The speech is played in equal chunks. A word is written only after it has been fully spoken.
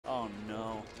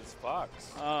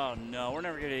Fox. Oh, no. We're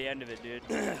never going to the end of it, dude.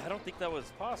 I don't think that was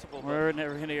possible. We're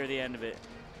never going to hear the end of it.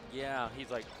 Yeah,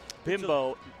 he's like...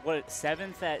 Bimbo, what,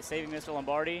 7th at saving Mr.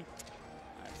 Lombardi?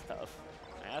 That's tough.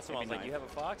 I asked him, I was like, you have a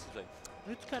Fox? He's like,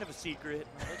 it's kind of a secret.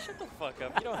 I was like, shut the fuck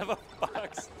up. You don't have a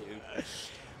Fox, dude.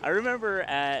 I remember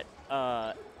at...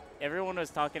 everyone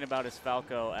was talking about his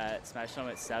Falco at Smash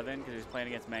Summit 7 because he was playing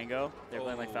against Mango. They were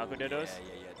playing like Falco Dittos.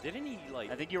 Yeah. Didn't he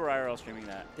like... I think you were IRL streaming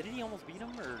that. Didn't he almost beat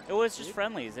him? Or it was just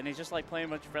friendlies, and he's just like playing a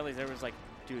bunch of friendlies. Everyone's like,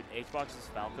 dude, HBox's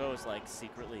Falco is like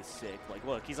secretly sick. Like,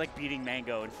 look, he's like beating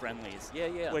Mango in friendlies.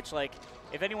 Yeah. Which, like,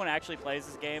 if anyone actually plays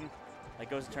this game, like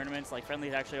goes to tournaments, like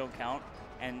friendlies actually don't count.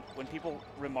 And when people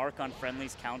remark on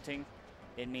friendlies counting,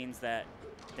 it means that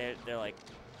they're like,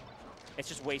 it's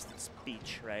just wasted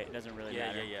speech, right? It doesn't really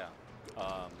matter. Yeah.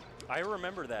 I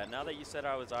remember that. Now that you said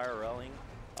I was IRLing,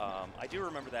 I do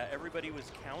remember that. Everybody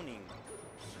was counting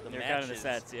the matches. Counting the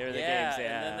sets, the games,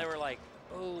 and then they were like,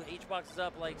 oh, HBox is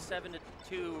up like 7-2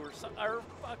 or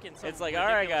fucking something. It's like, all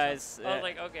right, guys. I was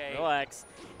like, okay. Relax.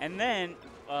 And then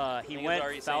he went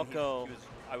Falco.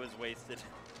 I was wasted.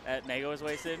 Mango was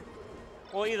wasted?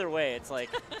 Well, either way, it's like...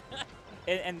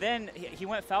 and then he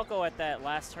went Falco at that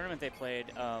last tournament they played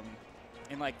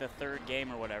in like the 3rd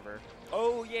game or whatever.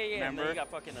 Oh, yeah. Remember? And then he got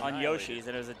fucking on annihilated. Yoshi's,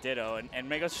 and it was a Ditto, and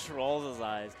Mango just rolls his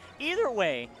eyes. Either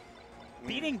way,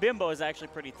 beating Bimbo is actually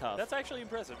pretty tough. That's actually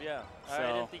impressive, yeah. So,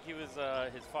 I didn't think he was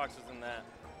his Fox was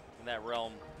in that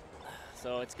realm.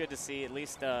 So it's good to see. At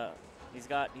least he's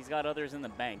got others in the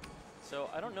bank. So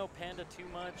I don't know Panda too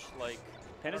much. Like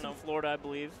Panda's in Florida, I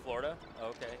believe. Florida?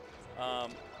 Okay.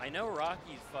 I know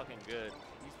Rocky's fucking good.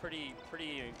 He's pretty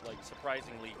like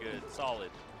surprisingly good, solid.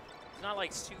 He's not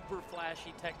like super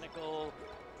flashy technical,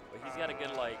 but he's got a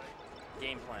good like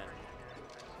game plan.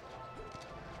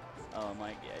 Oh,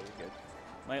 Mike, yeah, you're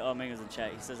good. Mango's in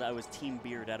chat. He says I was Team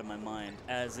Beard out of my mind,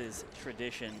 as is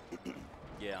tradition.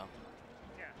 Yeah.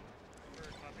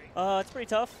 It's pretty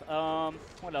tough.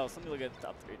 What else? Let me look at the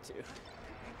top 3 too.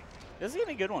 This is gonna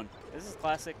be a good one. This is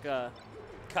classic.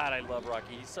 God, I love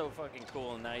Rocky. He's so fucking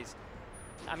cool and nice.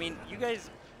 I mean, you guys,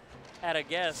 at a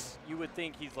guess, you would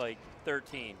think he's like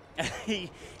 13. he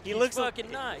he's looks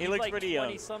fucking not. He looks like pretty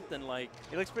 20 young. Something like.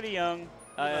 He looks pretty young. He's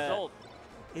an adult.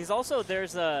 He's also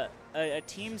there's a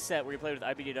team set where he played with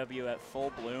IBDW at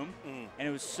Full Bloom, and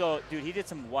it was so dude. He did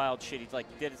some wild shit. He like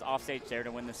did his offstage there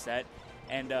to win the set.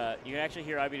 And you can actually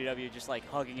hear IBDW just like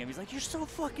hugging him. He's like, "You're so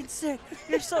fucking sick.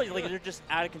 You're so like they're just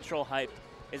out of control hyped."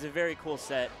 It's a very cool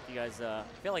set. You guys, I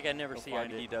feel like I never see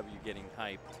IBDW getting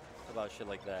hyped about shit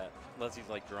like that, unless he's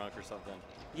like drunk or something.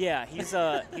 Yeah, he's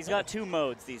got 2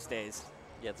 modes these days.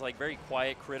 Yeah, it's like very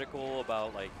quiet, critical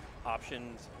about like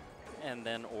options, and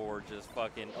then or just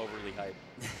fucking overly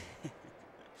hyped.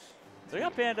 So we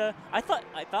got Panda. I thought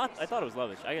it was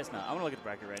Lovich. I guess not. I'm gonna look at the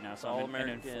bracket right now. So I'm an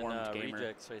informed gamer.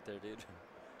 Rejects right there, dude.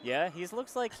 Yeah, he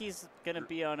looks like he's gonna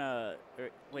be on a.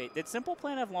 Wait, did Simple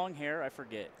Plan have long hair? I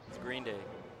forget. It's Green Day.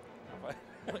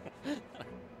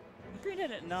 Green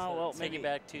Day? No, well, maybe Taking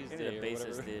Back Tuesday. Maybe the bassist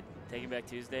whatever. did. Taking Back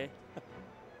Tuesday.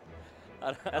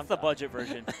 That's the budget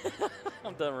version.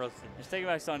 I'm done roasting. There's Taking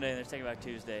Back Sunday and there's Taking Back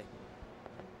Tuesday.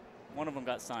 One of them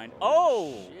got signed.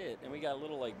 Oh! Shit! And we got a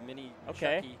little like mini.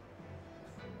 Okay. Chucky.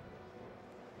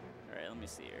 All right, let me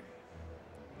see here.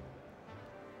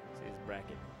 See his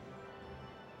bracket.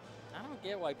 I don't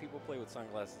get why people play with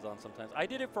sunglasses on sometimes. I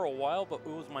did it for a while, but it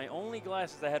was my only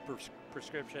glasses that had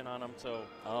prescription on them, so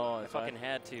I fucking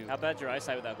had to. How bad's your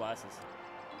eyesight without glasses?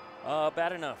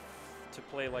 Bad enough to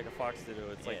play like a Fox to do.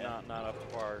 It's like not up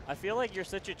to par. I feel like you're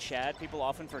such a Chad. People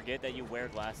often forget that you wear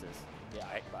glasses. Yeah,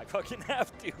 I fucking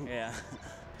have to. Yeah.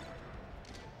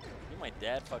 My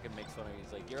dad fucking makes fun of me.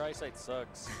 He's like, your eyesight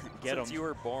sucks Get since you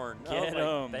were born. Get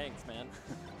him. Like, thanks, man.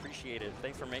 Appreciate it.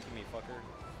 Thanks for making me,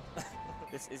 fucker.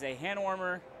 This is a hand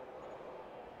warmer.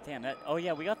 Damn that. Oh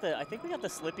yeah, I think we got the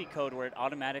Slippy code where it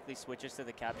automatically switches to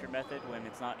the capture method when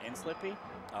it's not in Slippy,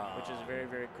 which is very,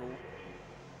 very cool.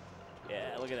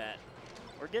 Yeah, look at that.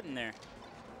 We're getting there.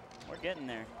 We're getting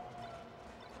there.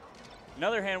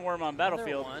 Another hand warm on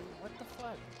Battlefield. Another one? What the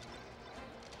fuck?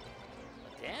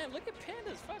 Damn, look at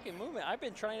Panda's fucking movement. I've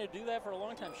been trying to do that for a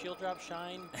long time. Shield drop,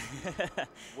 shine,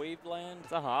 waveland.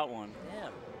 It's a hot one.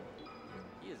 Damn.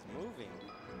 He is moving.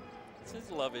 This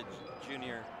is Lovage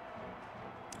Jr.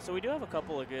 So we do have a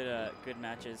couple of good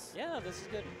matches. Yeah, this is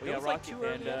good. We got got like 2 Rocky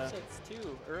early Panda. upsets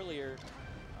too. Earlier,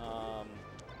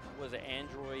 was it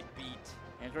Android beat?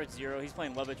 Android 0. He's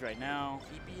playing Lovage right now.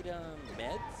 He beat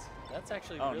Meds. That's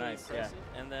actually really nice, impressive.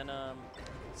 Yeah. And then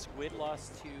Squid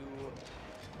lost to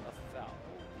a Falco.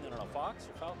 No, Fox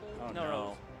or Falco? Oh,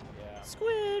 no. Yeah.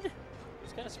 Squid! It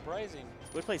was kind of surprising.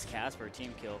 Squid plays Casper,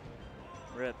 team kill.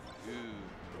 Rip.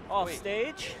 Ooh. Off Wait,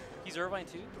 stage. he's Irvine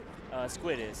too?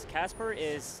 Squid is. Casper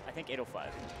is, I think,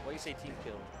 805. Why do you say team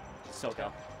kill?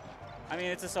 SoCal. I mean,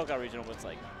 it's a SoCal regional, but it's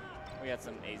like, we got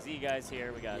some AZ guys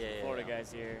here. We got Florida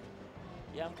guys here.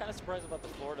 Yeah, I'm kind of surprised about the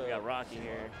Florida. We got Rocky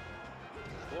here.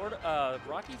 Florida,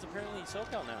 Rocky's apparently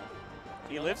SoCal now.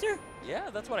 He lives here? Yeah,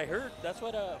 that's what I heard. That's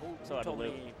what who told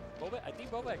live. me. I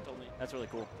think Bobak told me. That's really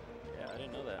cool. Yeah, I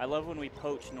didn't know that. I love when we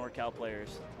poach NorCal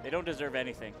players. They don't deserve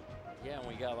anything. Yeah, and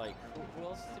we got like, who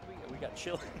else did we get? We got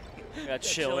Chillin. We got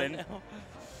Chillin.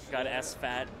 Got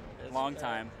S-Fat. Long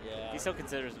time. Yeah. He still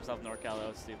considers himself NorCal. That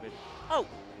was stupid. Oh!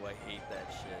 Ooh, I hate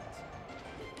that shit.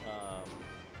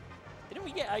 Didn't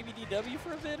we get IBDW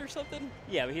for a bit or something?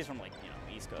 Yeah, but he's from like, you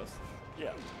know, East Coast.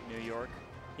 Yeah. New York.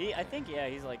 I think, yeah,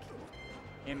 he's like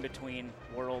in between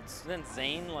worlds. Then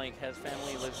Zane like has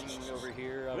family living over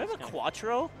here. Do we have a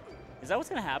Quattro? Is that what's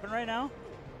gonna happen right now?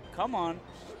 Come on.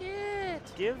 Shit.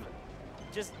 Give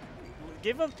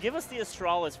us the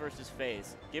Astralis versus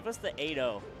FaZe. Give us the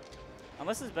 8-0.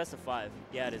 Unless it's best of 5.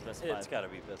 Yeah, it is best of 5. It's gotta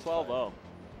be best 12-0.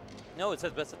 No, it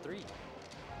says best of 3.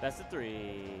 Best of 3.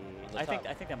 I think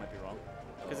that might be wrong.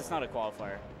 Because it's not a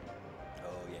qualifier. Oh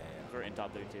yeah. We're in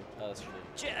top 32. Oh, that's true.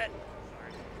 Jet!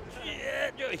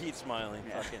 Jet! He's smiling.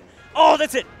 Yeah. Fucking. Oh,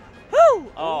 that's it!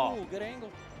 Woo! Oh. Ooh, good angle.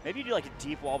 Maybe you do like a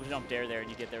deep wall jump dare there and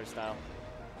you get there with style.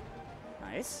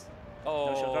 Nice. Oh,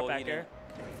 no show drop back there.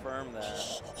 Confirm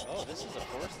that. Oh, this is a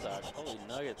 4-stock. Holy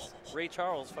nuggets. Ray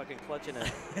Charles fucking clutching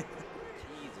it. Jesus.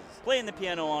 Playing the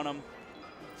piano on him.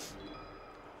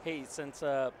 Hey, since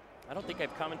I don't think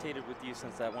I've commentated with you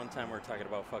since that one time we were talking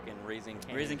about fucking raising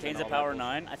canes. Raising canes at Power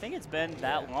 9. I think it's been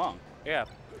that long. Yeah,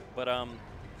 but what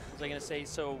was I gonna say?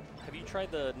 So, have you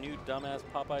tried the new dumbass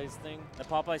Popeyes thing? The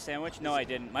Popeye sandwich? No, I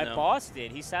didn't. My boss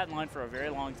did. He sat in line for a very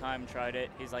long time and tried it.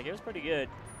 He's like, it was pretty good.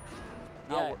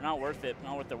 Not worth it.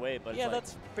 Not worth the wait. But yeah, it's like,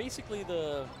 that's basically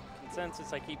the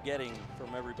consensus I keep getting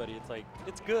from everybody. It's like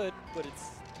it's good, but it's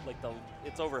like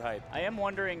it's overhyped. I am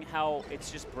wondering how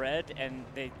it's just bread and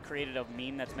they created a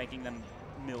meme that's making them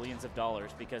millions of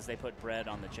dollars because they put bread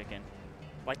on the chicken.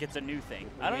 Like it's a new thing.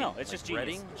 I don't know. It's like just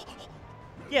genius. breading?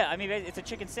 Yeah, I mean, it's a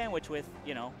chicken sandwich with,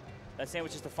 you know, that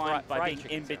sandwich is defined by being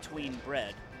in between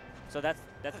bread. So that's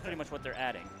pretty much what they're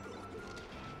adding.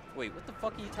 Wait, what the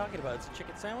fuck are you talking about? It's a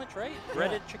chicken sandwich, right?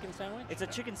 Breaded chicken sandwich? It's a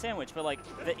chicken sandwich, but like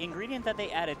the ingredient that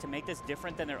they added to make this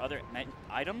different than their other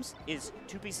items is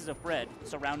 2 pieces of bread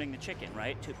surrounding the chicken,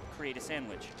 right, to create a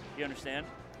sandwich. You understand?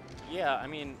 Yeah, I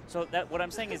mean. So what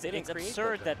I'm saying is it's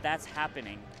absurd that that's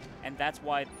happening, and that's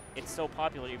why it's so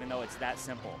popular, even though it's that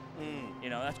simple. You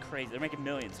know, that's crazy. They're making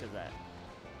millions because of that.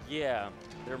 Yeah,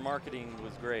 their marketing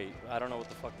was great. I don't know what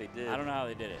the fuck they did. I don't know how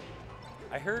they did it.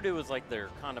 I heard it was like their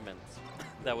condiments.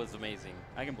 That was amazing.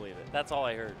 I can believe it. That's all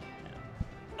I heard. Yeah.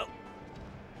 Oh.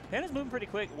 Panda's moving pretty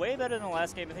quick. Way better than the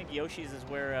last game. I think Yoshi's is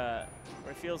where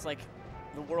it feels like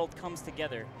the world comes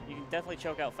together. You can definitely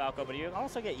choke out Falco, but you can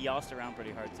also get yossed around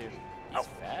pretty hard, too. He's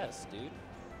fast, dude.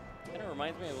 Kind of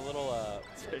reminds me of a little,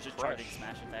 They're just charging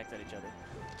smash attacks at each other.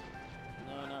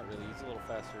 No, not really. He's a little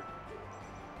faster.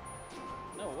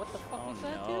 No, what the fuck oh is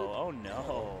that, no. dude? Oh,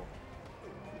 no.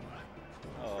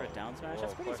 Oh, for a down smash? whoa,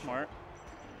 That's pretty smart.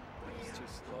 He's too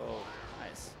slow.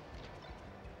 Nice.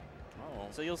 Oh.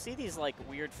 So you'll see these like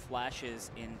weird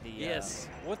flashes in the. Yes.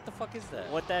 What the fuck is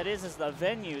that? What that is the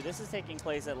venue. This is taking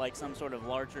place at like some sort of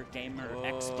larger gamer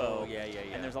expo. Yeah.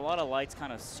 And there's a lot of lights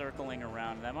kind of circling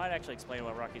around. That might actually explain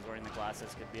why Rocky's wearing the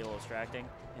glasses. Could be a little distracting.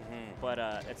 But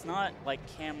it's not like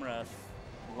camera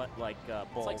bulbs.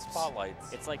 It's like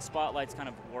spotlights. It's like spotlights kind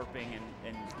of warping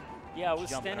and yeah, I was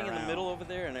standing around in the middle over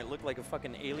there, and it looked like a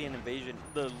fucking alien invasion.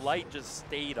 The light just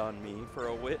stayed on me for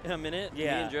a minute.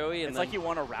 Yeah. Me and Joey. And it's like you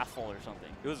won a raffle or something.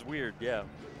 It was weird, yeah.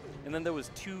 And then there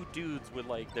was 2 dudes with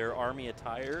like their army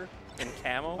attire and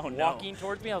camo walking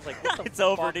towards me. I was like, what the it's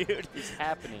fuck over, dude. is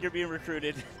happening? You're being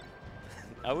recruited.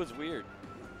 That was weird.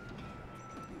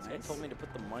 Nice. This guy told me to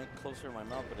put the mic closer to my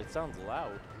mouth, but it sounds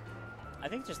loud. I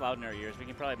think it's just loud in our ears. We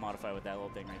can probably modify with that little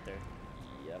thing right there.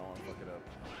 Yeah, I don't want to fuck it up.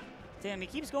 Damn, he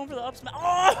keeps going for the up smash.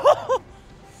 Oh!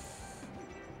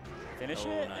 Finish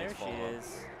it. Nice there follow. she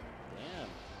is.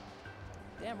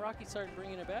 Damn, Rocky started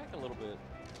bringing it back a little bit.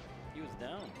 He was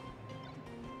down.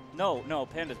 No,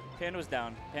 Panda was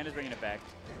down. Panda's bringing it back.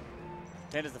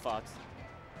 Panda's the fox.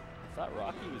 I thought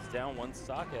Rocky was down 1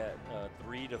 stock at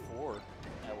 3 to 4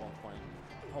 at one point.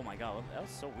 Oh my god, that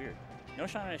was so weird. No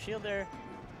shot on a shield there.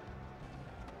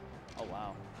 Oh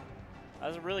wow. That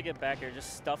was a really good back here.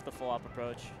 Just stuff the full hop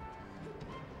approach.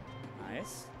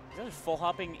 Nice. They're just full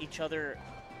hopping each other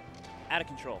out of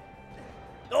control.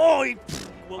 Oh, he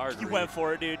went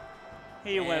for it, dude.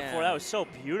 He went for it. That was so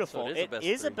beautiful. So it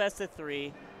is a best of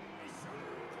 3.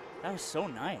 That was so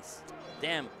nice.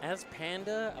 Damn, as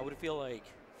Panda, I would feel like,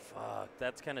 fuck,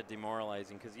 that's kind of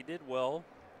demoralizing because he did well,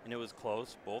 and it was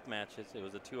close, both matches. It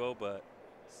was a 2-0, but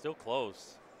still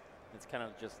close. It's kind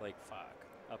of just like, fuck,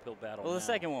 uphill battle Well, now. the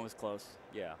second one was close.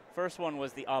 Yeah. First one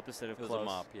was the opposite of It was close. a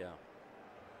mop, yeah.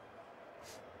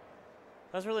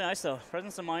 That was really nice, though.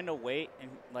 Presence of mind to wait and,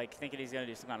 like, thinking he's going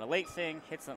to do some kind of late thing, hit some